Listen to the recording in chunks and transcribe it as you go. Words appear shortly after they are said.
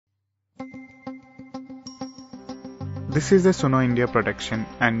This is a Suno India production,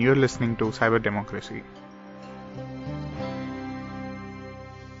 and you're listening to Cyber Democracy.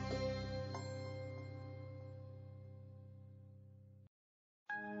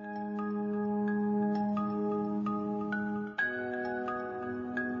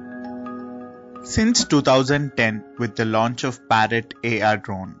 Since 2010, with the launch of Parrot AR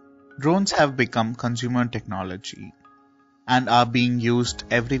drone, drones have become consumer technology and are being used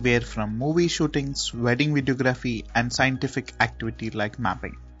everywhere from movie shootings, wedding videography, and scientific activity like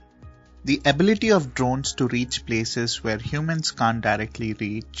mapping. The ability of drones to reach places where humans can't directly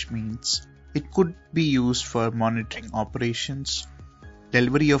reach means it could be used for monitoring operations,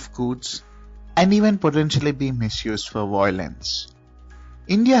 delivery of goods, and even potentially be misused for violence.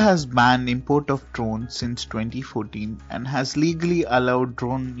 India has banned import of drones since 2014 and has legally allowed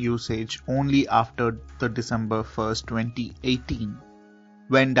drone usage only after the December 1st, 2018,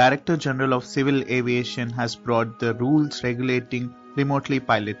 when Director General of Civil Aviation has brought the rules regulating remotely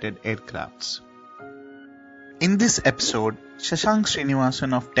piloted aircrafts. In this episode, Shashank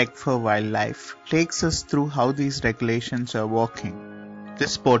Srinivasan of Tech for Wildlife takes us through how these regulations are working.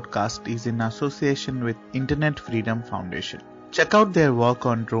 This podcast is in association with Internet Freedom Foundation. Check out their work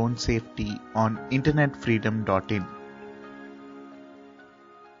on drone safety on internetfreedom.in.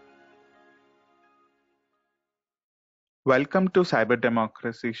 Welcome to Cyber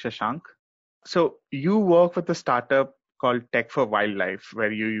Democracy, Shashank. So, you work with a startup called Tech for Wildlife,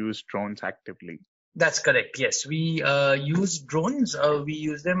 where you use drones actively. That's correct. Yes, we use drones. We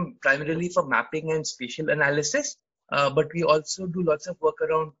use them primarily for mapping and spatial analysis, but we also do lots of work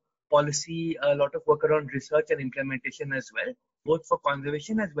around policy, a lot of work around research and implementation as well, both for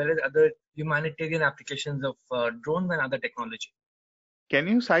conservation as well as other humanitarian applications of drones and other technology. Can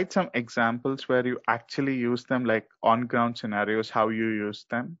you cite some examples where you actually use them, like on-ground scenarios, how you use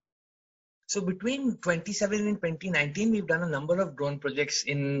them? So between 2017 and 2019, we've done a number of drone projects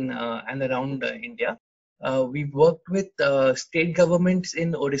in and around India. We've worked with state governments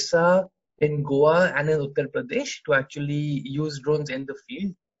in Odisha, in Goa, and in Uttar Pradesh to actually use drones in the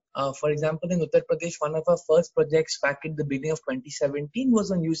field. For example, in Uttar Pradesh, one of our first projects back at the beginning of 2017 was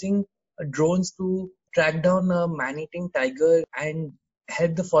on using drones to track down a man-eating tiger and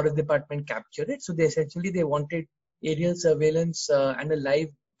help the forest department capture it. So they wanted aerial surveillance and a live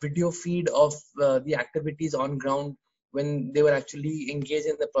video feed of the activities on ground when they were actually engaged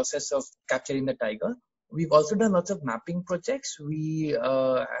in the process of capturing the tiger. We've also done lots of mapping projects. We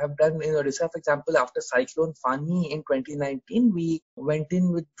have done in Odisha, for example, after Cyclone Fani in 2019, we went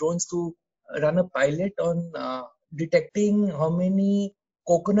in with drones to run a pilot on detecting how many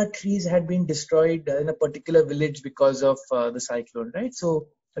coconut trees had been destroyed in a particular village because of the cyclone, right? So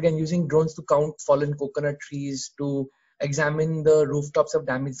again, using drones to count fallen coconut trees, to examine the rooftops of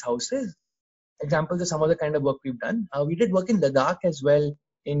damaged houses. Examples of some of the kind of work we've done. We did work in Ladakh as well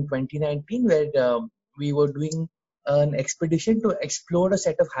in 2019, where we were doing an expedition to explore a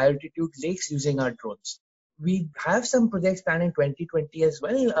set of high altitude lakes using our drones. We have some projects planned in 2020 as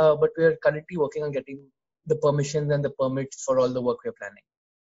well, but we are currently working on getting the permissions and the permits for all the work we're planning.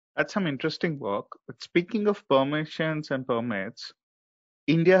 That's some interesting work. But speaking of permissions and permits,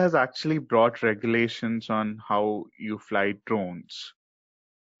 India has actually brought regulations on how you fly drones.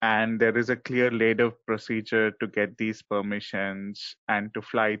 And there is a clear laid out procedure to get these permissions and to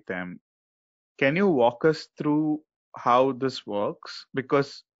fly them. Can you walk us through how this works?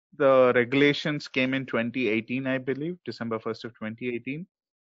 Because the regulations came in 2018, I believe, December 1st of 2018.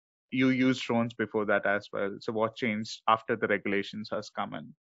 You used drones before that as well. So what changed after the regulations has come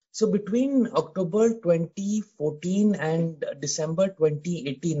in? So between October 2014 and December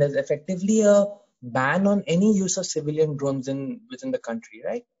 2018, there's effectively a ban on any use of civilian drones within the country,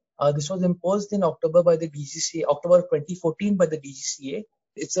 right? This was imposed in October by the DGCA, October 2014 by the DGCA.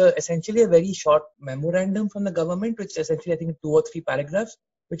 It's essentially a very short memorandum from the government, which essentially, I think, 2 or 3 paragraphs,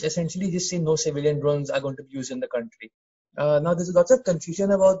 which essentially just say no civilian drones are going to be used in the country. Now, there's lots of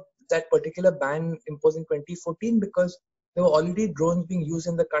confusion about that particular ban imposed in 2014 because there were already drones being used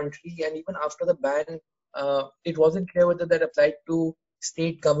in the country, and even after the ban, it wasn't clear whether that applied to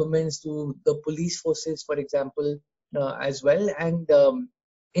state governments, to the police forces, for example, as well. And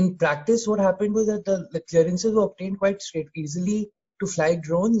in practice, what happened was that the clearances were obtained quite easily to fly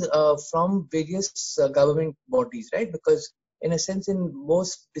drones from various government bodies, right? Because in a sense, in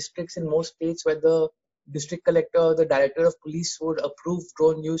most districts, in most states where the district collector, the director of police would approve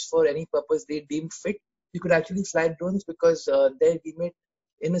drone use for any purpose they deemed fit, you could actually fly drones because their remit,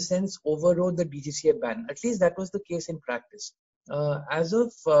 in a sense, overrode the DGCA ban. At least that was the case in practice. As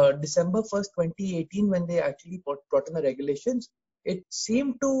of December 1st, 2018, when they actually brought in the regulations, it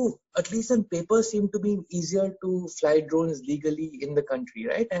seemed to, at least on paper, seemed to be easier to fly drones legally in the country,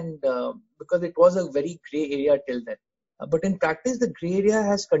 right? And because it was a very gray area till then. But in practice, the gray area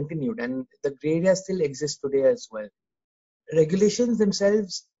has continued, and the gray area still exists today as well. Regulations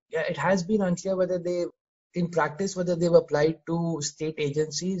themselves, yeah, it has been unclear whether they, in practice, whether they've applied to state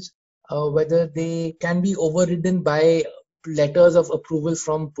agencies, whether they can be overridden by letters of approval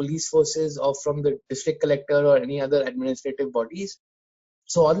from police forces or from the district collector or any other administrative bodies.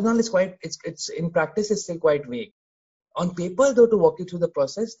 So all in all, it's in practice, it's still quite vague. On paper, though, to walk you through the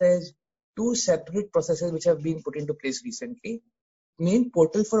process, there's two separate processes which have been put into place recently. Main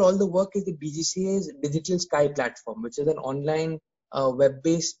portal for all the work is the DGCA's Digital Sky platform, which is an online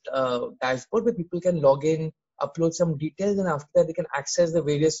web-based dashboard where people can log in, upload some details, and after that they can access the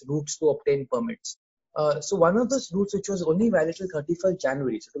various routes to obtain permits. So one of those routes, which was only valid till 31st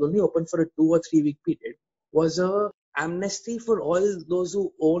January, so it was only open for a 2 or 3 week period, was a amnesty for all those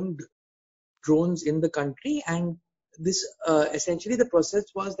who owned drones in the country. And this essentially the process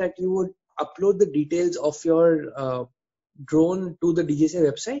was that you would upload the details of your drone to the DJI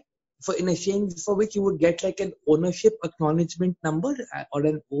website, for in exchange for which you would get like an ownership acknowledgement number or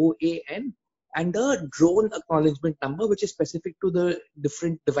an OAN, and a drone acknowledgement number which is specific to the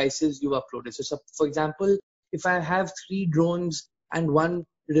different devices you uploaded. So for example, if I have 3 drones and 1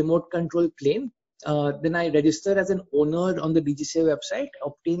 remote control plane, then I register as an owner on the DGCA website,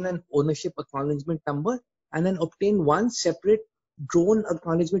 obtain an ownership acknowledgement number, and then obtain one separate drone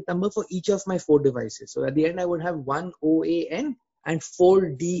acknowledgement number for each of my 4 devices. So at the end, I would have 1 OAN and 4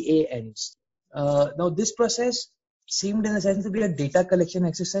 DANs. Now, this process seemed in a sense to be a data collection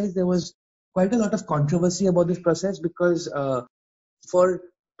exercise. There was quite a lot of controversy about this process because for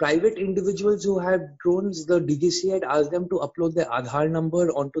private individuals who had drones, the DGC had asked them to upload their Aadhaar number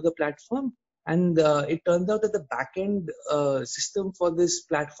onto the platform. And it turns out that the backend system for this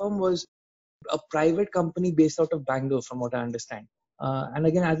platform was a private company based out of Bangalore, from what I understand. And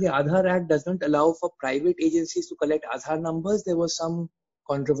again, as the Aadhaar Act doesn't allow for private agencies to collect Aadhaar numbers, there was some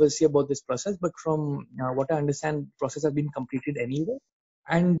controversy about this process. But from what I understand, the process has been completed anyway.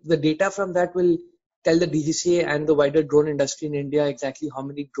 And the data from that will tell the DGCA and the wider drone industry in India exactly how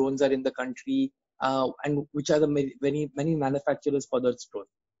many drones are in the country and which are the many manufacturers for those drones.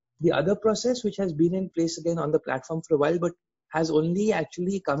 The other process, which has been in place again on the platform for a while, but has only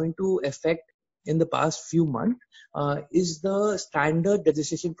actually come into effect in the past few months, is the standard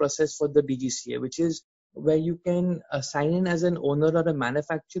registration process for the DGCA, which is where you can sign in as an owner or a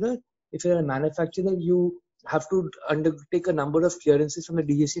manufacturer. If you're a manufacturer, you have to undertake a number of clearances from the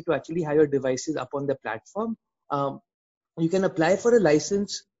DGCA to actually have your devices up on the platform. You can apply for a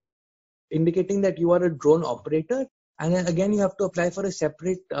license indicating that you are a drone operator, and then again you have to apply for a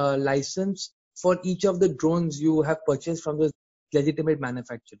separate license for each of the drones you have purchased from the legitimate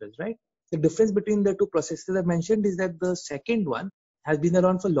manufacturers, right? The difference between the two processes I mentioned is that the second one has been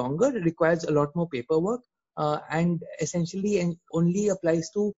around for longer, it requires a lot more paperwork, and essentially only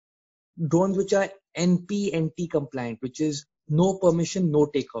applies to drones which are NP/NT compliant, which is no permission, no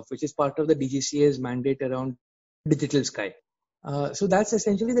takeoff, which is part of the DGCA's mandate around digital sky. So that's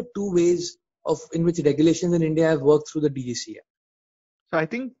essentially the two ways in which regulations in India have worked through the DGCA. So I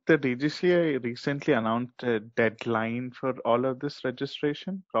think the DGCA recently announced a deadline for all of this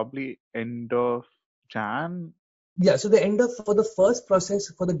registration, probably end of Jan. Yeah, so for the first process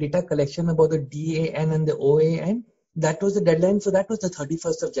for the data collection about the DAN and the OAN, that was the deadline. So that was the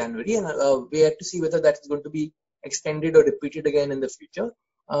 31st of January, and we had to see whether that is going to be extended or repeated again in the future.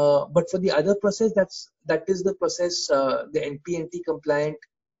 But for the other process, that is the process, the NP/NT compliant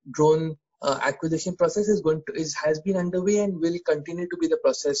drone acquisition process has been underway and will continue to be the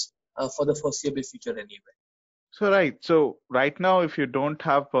process for the foreseeable future anyway. So right now, if you don't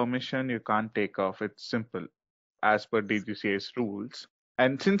have permission, you can't take off. It's simple, as per DGCA's rules.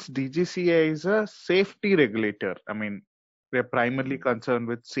 And since DGCA is a safety regulator, I mean, they're primarily concerned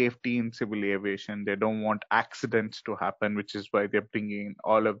with safety in civil aviation. They don't want accidents to happen, which is why they're bringing in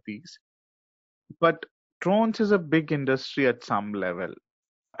all of these. But drones is a big industry at some level,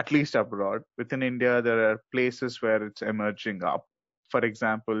 at least abroad. Within India, there are places where it's emerging up. For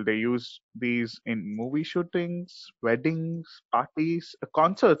example, they use these in movie shootings, weddings, parties,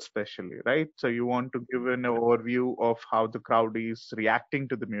 concerts, especially, right? So you want to give an overview of how the crowd is reacting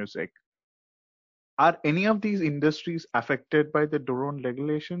to the music. Are any of these industries affected by the drone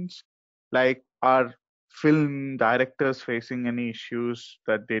regulations? Like, are film directors facing any issues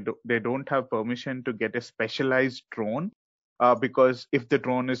that they don't have permission to get a specialized drone? Because if the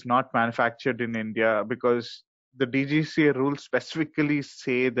drone is not manufactured in India, because the DGCA rules specifically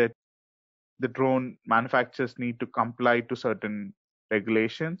say that the drone manufacturers need to comply to certain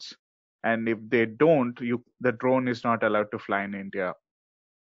regulations, and if they don't, the drone is not allowed to fly in India.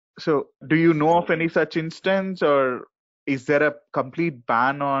 So, do you know of any such instance, or is there a complete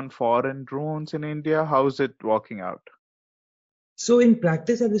ban on foreign drones in India? How is it working out? So in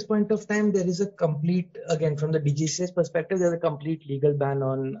practice, at this point of time, there is a complete, again, from the DGCA's perspective, there's a complete legal ban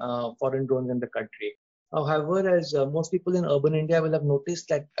on foreign drones in the country. However, as most people in urban India will have noticed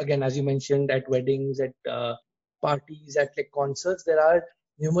that, again, as you mentioned, at weddings, at parties, at like concerts, there are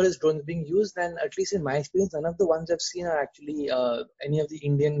numerous drones being used. And at least in my experience, none of the ones I've seen are actually any of the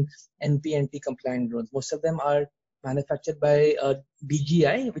Indian NP/NT compliant drones. Most of them are manufactured by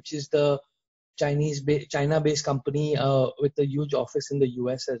DJI, which is the China-based company with a huge office in the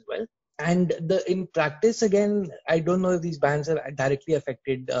US as well. And in practice, again, I don't know if these bans have directly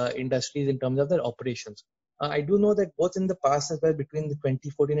affected industries in terms of their operations. I do know that both in the past as well, between the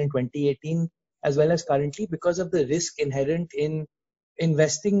 2014 and 2018, as well as currently, because of the risk inherent in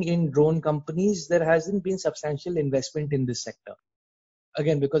investing in drone companies, there hasn't been substantial investment in this sector.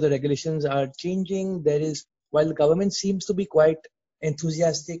 Again, because the regulations are changing, while the government seems to be quite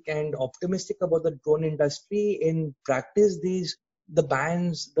enthusiastic and optimistic about the drone industry, in practice, the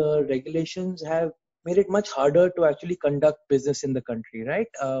bans, the regulations have made it much harder to actually conduct business in the country, right?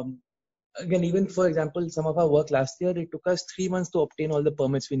 Again, even for example, some of our work last year, it took us 3 months to obtain all the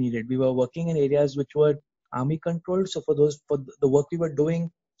permits we needed. We were working in areas which were army controlled. So for the work we were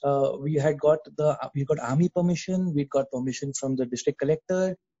doing, we got army permission, we got permission from the district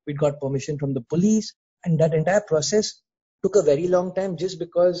collector, we got permission from the police, and that entire process took a very long time just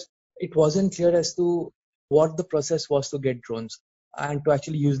because it wasn't clear as to what the process was to get drones and to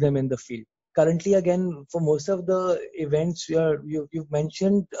actually use them in the field. Currently, again, for most of the events you've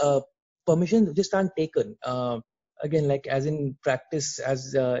mentioned, permissions just aren't taken. Again, like as in practice,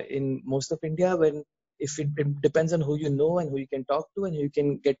 as in most of India, if it depends on who you know and who you can talk to and who you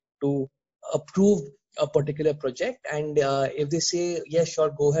can get to approve a particular project. And if they say, yes,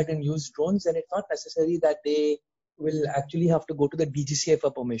 sure, go ahead and use drones, then it's not necessary that they will actually have to go to the DGCA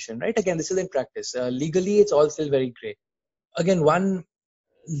for permission, right? Again, this is in practice. Legally, it's all still very gray. Again, one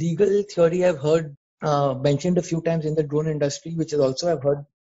legal theory I've heard mentioned a few times in the drone industry, which is also I've heard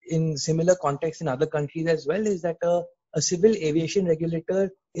in similar contexts in other countries as well, is that a civil aviation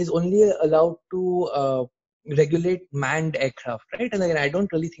regulator is only allowed to regulate manned aircraft, right? And again, I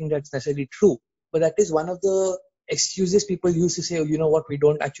don't really think that's necessarily true, but that is one of the excuses people use to say, oh, you know what, we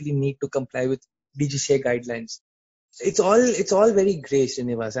don't actually need to comply with DGCA guidelines. It's all very gray,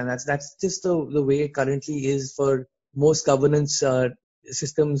 Srinivas, and that's just the way it currently is for most governance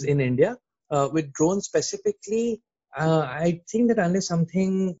systems in India. With drones specifically, I think that unless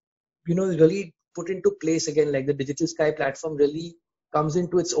something really put into place again, like the Digital Sky platform really comes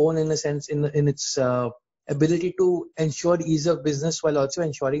into its own in a sense in its ability to ensure ease of business while also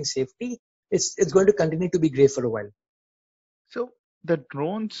ensuring safety, it's going to continue to be gray for a while. So the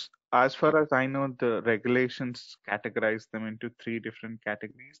drones, as far as I know, the regulations categorize them into three different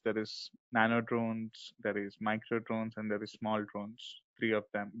categories. There is nano drones, there is micro drones, and there is small drones. Three of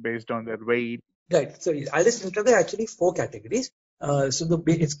them based on their weight. Right. So I'll just introduce there are actually four categories.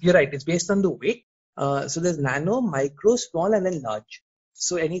 You're right. It's based on the weight. So there's nano, micro, small, and then large.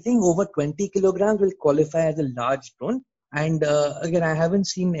 So anything over 20 kilograms will qualify as a large drone. And again, I haven't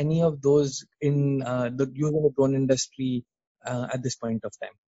seen any of those in the use of the drone industry at this point of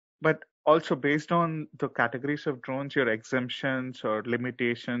time. But also based on the categories of drones, your exemptions or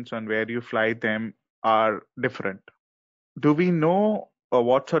limitations on where you fly them are different. Do we know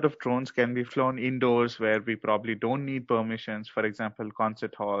what sort of drones can be flown indoors where we probably don't need permissions? For example,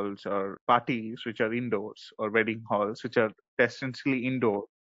 concert halls or parties, which are indoors, or wedding halls, which are essentially indoor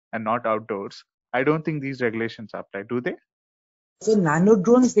and not outdoors. I don't think these regulations apply, do they? So nano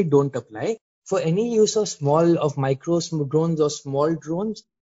drones, they don't apply. For any use of micro drones or small drones,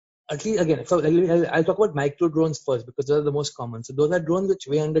 at least again, so I'll talk about micro drones first because those are the most common. So those are drones which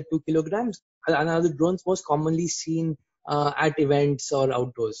weigh under 2 kilograms and are the drones most commonly seen at events or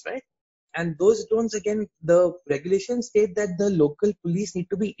outdoors, right? And those drones, again, the regulations state that the local police need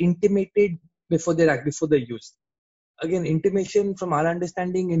to be intimated before they're used. Again, intimation from our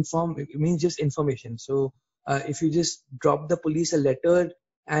understanding means just information. So if you just drop the police a letter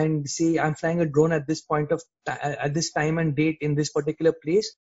and say, I'm flying a drone at this at this time and date in this particular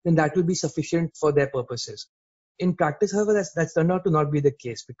place, then that will be sufficient for their purposes. In practice, however, that's turned out to not be the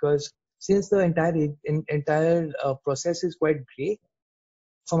case because since the entire process is quite gray,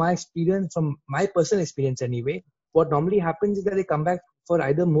 from my personal experience anyway, what normally happens is that they come back for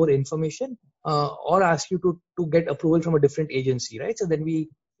either more information or ask you to get approval from a different agency, right? So then we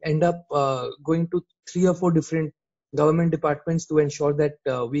end up going to 3 or 4 different government departments to ensure that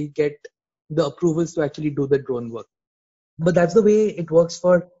we get the approvals to actually do the drone work. But that's the way it works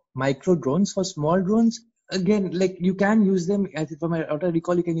for micro drones. For small drones, again, like you can use them, as from what I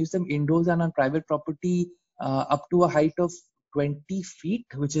recall, you can use them indoors and on private property up to a height of 20 feet,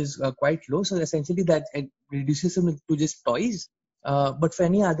 which is quite low. So essentially, that it reduces them to just toys. But for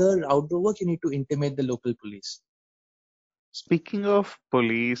any other outdoor work, you need to intimate the local police. Speaking of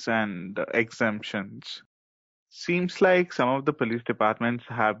police and exemptions, seems like some of the police departments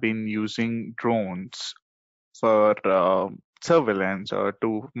have been using drones for surveillance or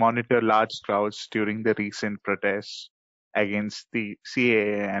to monitor large crowds during the recent protests against the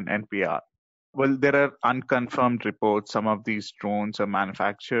CAA and NPR. Well, there are unconfirmed reports. Some of these drones are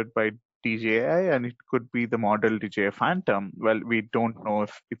manufactured by DJI and it could be the model DJI Phantom. Well, we don't know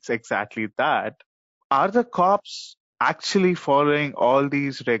if it's exactly that. Are the cops actually following all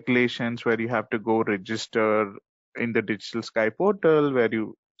these regulations where you have to go register in the Digital Sky portal, where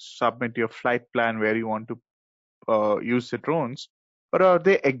you submit your flight plan, where you want to use the drones, or are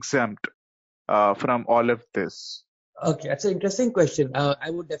they exempt from all of this? Okay, that's an interesting question.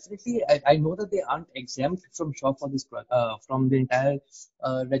 I would definitely, I know that they aren't exempt from SHOP for this, from the entire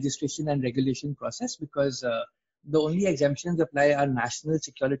registration and regulation process, because the only exemptions apply are national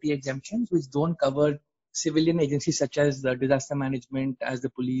security exemptions, which don't cover civilian agencies such as the disaster management, as the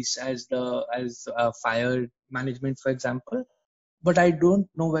police, as fire management, for example. But I don't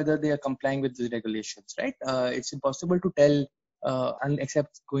know whether they are complying with the regulations, right? It's impossible to tell,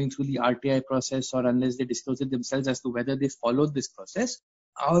 except going through the RTI process or unless they disclose it themselves as to whether they followed this process.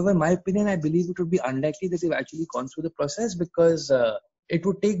 However, in my opinion, I believe it would be unlikely that they've actually gone through the process, because it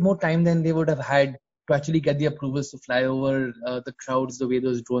would take more time than they would have had to actually get the approvals to fly over the crowds the way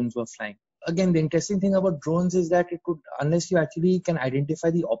those drones were flying. Again, the interesting thing about drones is that it could, unless you actually can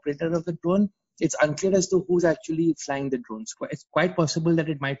identify the operator of the drone, it's unclear as to who's actually flying the drones. It's quite possible that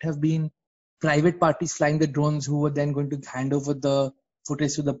it might have been private parties flying the drones who were then going to hand over the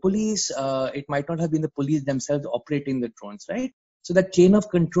footage to the police. It might not have been the police themselves operating the drones, right? So that chain of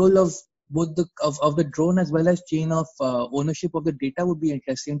control of both of the drone as well as chain of ownership of the data would be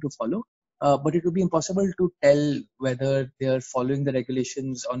interesting to follow. But it would be impossible to tell whether they are following the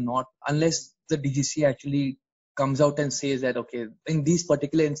regulations or not, unless the DGC actually comes out and says that, okay, in these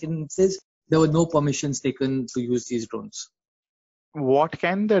particular instances, there were no permissions taken to use these drones. What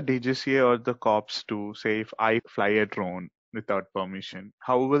can the DGCA or the cops do, say, if I fly a drone without permission?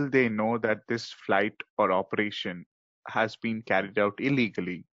 How will they know that this flight or operation has been carried out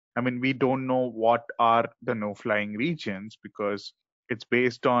illegally? I mean, we don't know what are the no-flying regions because it's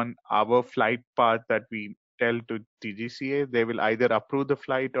based on our flight path that we tell to DGCA. They will either approve the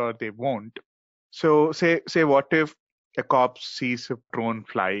flight or they won't. So say what if a cop sees a drone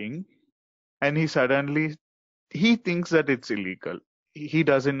flying and he thinks that it's illegal. He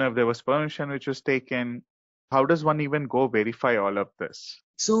doesn't know if there was permission which was taken. How does one even go verify all of this?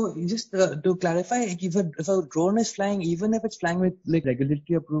 So just to clarify, if a drone is flying, even if it's flying with like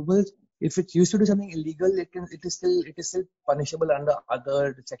regulatory approvals, if it's used to do something illegal, it is still punishable under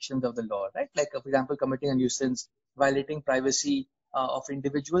other sections of the law, right? Like for example, committing a nuisance, violating privacy of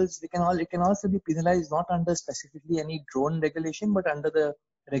individuals. It can also be penalized not under specifically any drone regulation, but under the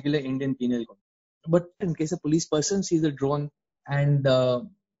regular Indian penal code. But in case a police person sees a drone and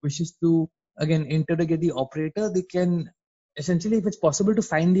wishes to again interrogate the operator, they can essentially, if it's possible to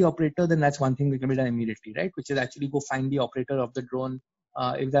find the operator, then that's one thing that can be done immediately, right? Which is actually go find the operator of the drone,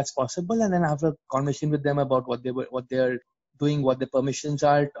 if that's possible, and then have a conversation with them about what they're doing, what the permissions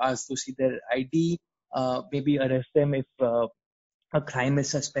are, ask to see their ID, maybe arrest them if a crime is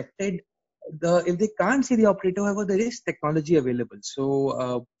suspected. If they can't see the operator, however, there is technology available.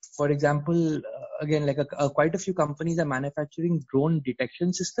 So, for example, again, like quite a few companies are manufacturing drone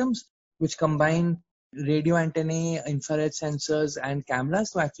detection systems, which combine radio antennae, infrared sensors, and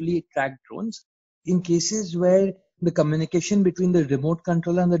cameras to actually track drones. In cases where the communication between the remote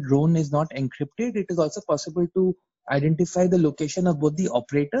controller and the drone is not encrypted, it is also possible to identify the location of both the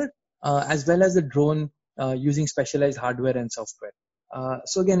operator as well as the drone using specialized hardware and software.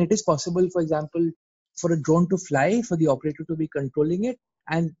 So again, it is possible, for example, for a drone to fly, for the operator to be controlling it,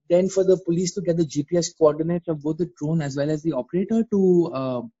 and then for the police to get the GPS coordinates of both the drone as well as the operator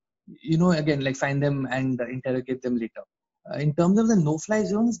to, again, like find them and interrogate them later. In terms of the no-fly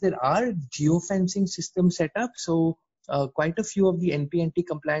zones, there are geofencing systems set up. So quite a few of the NPNT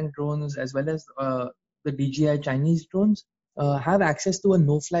compliant drones as well as the DJI Chinese drones have access to a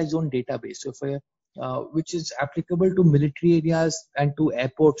no-fly zone database. So which is applicable to military areas and to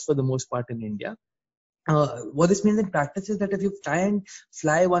airports for the most part in India. What this means in practice is that if you try and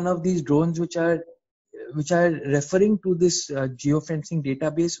fly one of these drones which are referring to this geofencing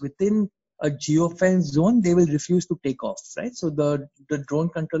database within a geofence zone, they will refuse to take off, right? So the drone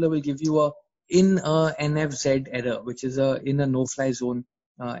controller will give you a in a NFZ error, which is a in a no-fly zone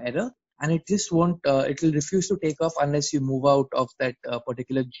error, and it just won't. It will refuse to take off unless you move out of that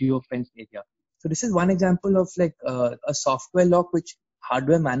particular geofence area. So this is one example of like a software lock which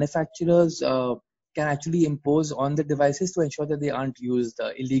hardware manufacturers can actually impose on the devices to ensure that they aren't used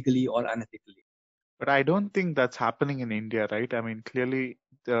illegally or unethically. But I don't think that's happening in India, right? I mean, clearly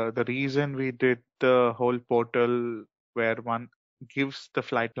the reason we did the whole portal where one gives the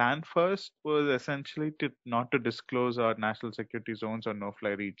flight plan first was essentially to not to disclose our national security zones or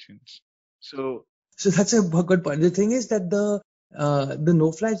no-fly regions. So that's a good point. The thing is that the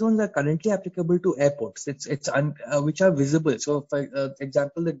no-fly zones are currently applicable to airports. Which are visible. So, for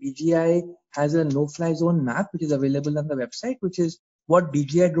example, the DJI has a no-fly zone map which is available on the website, which is what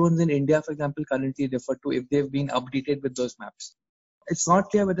DJI drones in India, for example, currently refer to if they've been updated with those maps. It's not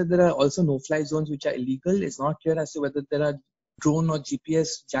clear whether there are also no-fly zones which are illegal. It's not clear as to whether there are drone or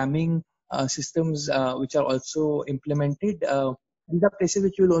GPS jamming systems which are also implemented. These are places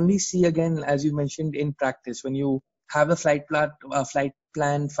which you will only see again, as you mentioned, in practice when you have a flight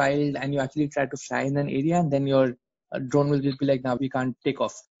plan filed and you actually try to fly in an area, and then your drone will just be like, now we can't take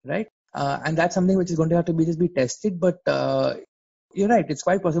off, right? And that's something which is going to have to be tested. But you're right; it's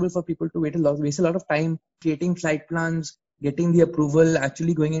quite possible for people to waste a lot of time creating flight plans, getting the approval,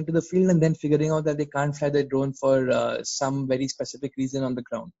 actually going into the field, and then figuring out that they can't fly their drone for some very specific reason on the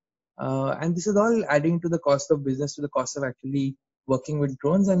ground. And this is all adding to the cost of business, to the cost of actually working with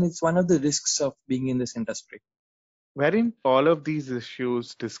drones, and it's one of the risks of being in this industry. weren't all of these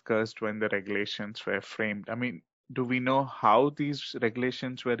issues discussed when the regulations were framed? I mean, do we know how these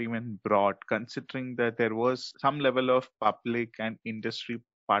regulations were even brought, considering that there was some level of public and industry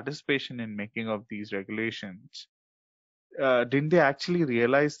participation in making of these regulations? Didn't they actually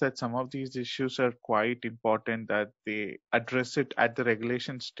realize that some of these issues are quite important that they address it at the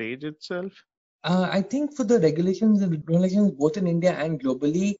regulation stage itself? I think for the regulations both in India and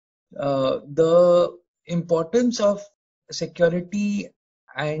globally, the importance of security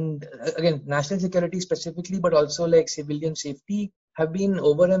and again national security specifically, but also like civilian safety, have been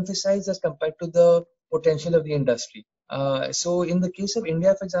overemphasized as compared to the potential of the industry. So in the case of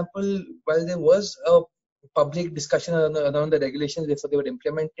India, for example, while there was a public discussion around the regulations before they were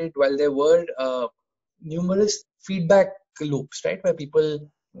implemented, while there were numerous feedback loops, right, where people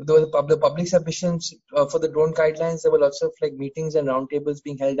there were the public submissions for the drone guidelines. There were lots of like meetings and roundtables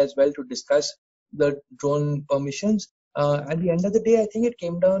being held as well to discuss the drone permissions. At the end of the day, I think it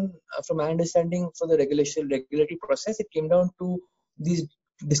came down, from my understanding, for the regulatory process, it came down to these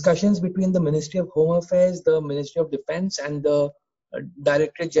discussions between the Ministry of Home Affairs, the Ministry of Defense, and the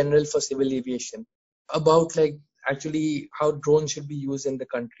Directorate General for Civil Aviation about like actually how drones should be used in the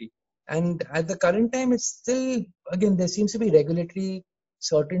country. And at the current time, it's still, again, there seems to be regulatory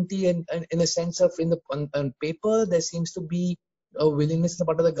certainty, and in a sense of on paper, there seems to be a willingness on the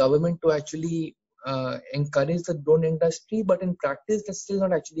part of the government to actually encourage the drone industry, but in practice, that's still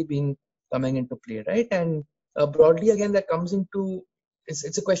not actually been coming into play, right? And broadly, again, that comes into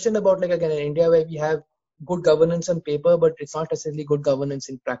it's a question about like again in India where we have good governance on paper, but it's not necessarily good governance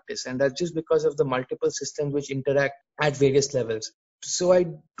in practice, and that's just because of the multiple systems which interact at various levels. So I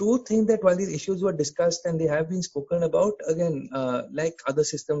do think that while these issues were discussed and they have been spoken about, again, like other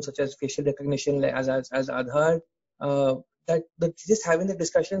systems such as facial recognition, like as Aadhaar, that just having the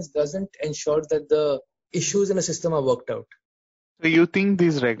discussions doesn't ensure that the issues in the system are worked out. So you think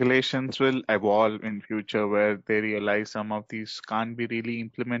these regulations will evolve in future where they realize some of these can't be really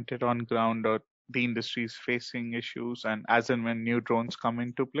implemented on ground or the industry is facing issues and as and when new drones come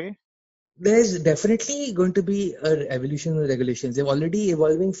into play? There's definitely going to be an evolution of regulations. They're already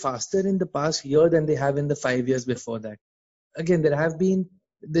evolving faster in the past year than they have in the 5 years before that. Again, there have been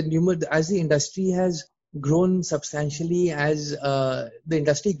as the industry has grown substantially, as the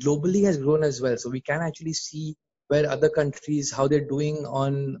industry globally has grown as well. So we can actually see where other countries, how they're doing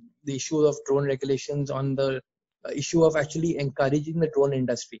on the issue of drone regulations, on the issue of actually encouraging the drone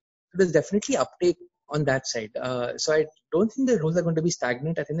industry. So there's definitely uptake on that side. So I don't think the rules are going to be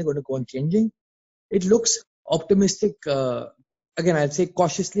stagnant. I think they're going to go on changing. It looks optimistic. Again, I'd say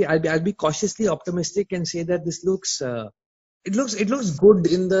cautiously. I'll be cautiously optimistic and say that this looks. It looks good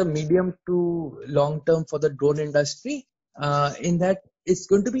in the medium to long term for the drone industry. In that it's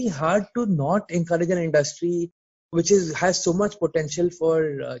going to be hard to not encourage an industry which has so much potential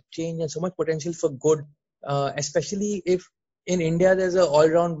for change and so much potential for good, especially if in India there's an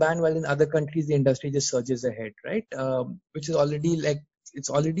all-round ban, while in other countries the industry just surges ahead, right? Which is already it's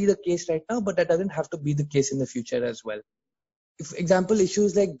already the case right now, but that doesn't have to be the case in the future as well. If example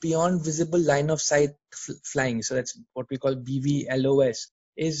issues like beyond visible line of sight flying, so that's what we call BVLOS,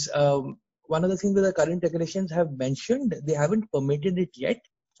 is one of the things that the current regulations have mentioned. They haven't permitted it yet,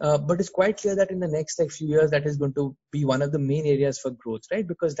 but it's quite clear that in the next few years that is going to be one of the main areas for growth, right?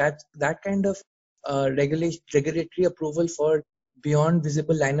 Because that kind of regulatory approval for beyond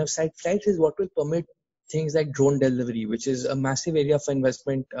visible line of sight flights is what will permit things like drone delivery, which is a massive area for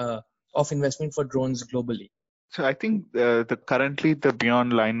investment for drones globally. So I think currently the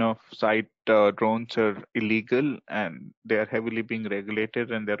beyond line of sight drones are illegal and they are heavily being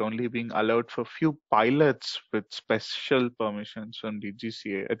regulated, and they're only being allowed for few pilots with special permissions from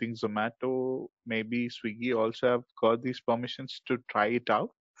DGCA. I think Zomato, maybe Swiggy also have got these permissions to try it out.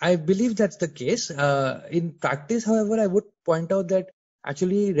 I believe that's the case. In practice, however, I would point out that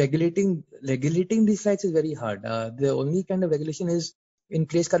actually regulating these flights is very hard. The only kind of regulation is in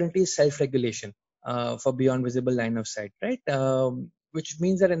place currently is self-regulation for beyond visible line of sight, right? Which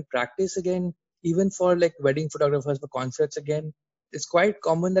means that in practice, again, even for like wedding photographers, for concerts, again, it's quite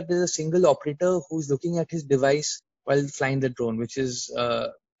common that there's a single operator who's looking at his device while flying the drone, which is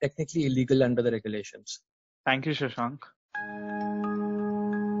technically illegal under the regulations. Thank you, Shashank.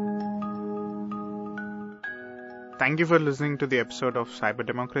 Thank you for listening to the episode of Cyber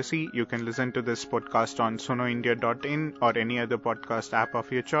Democracy. You can listen to this podcast on sunoindia.in or any other podcast app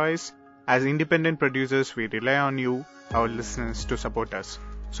of your choice. As independent producers, we rely on you, our listeners, to support us.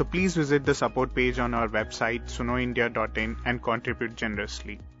 So please visit the support page on our website, sunoindia.in, and contribute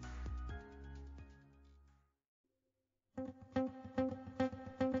generously.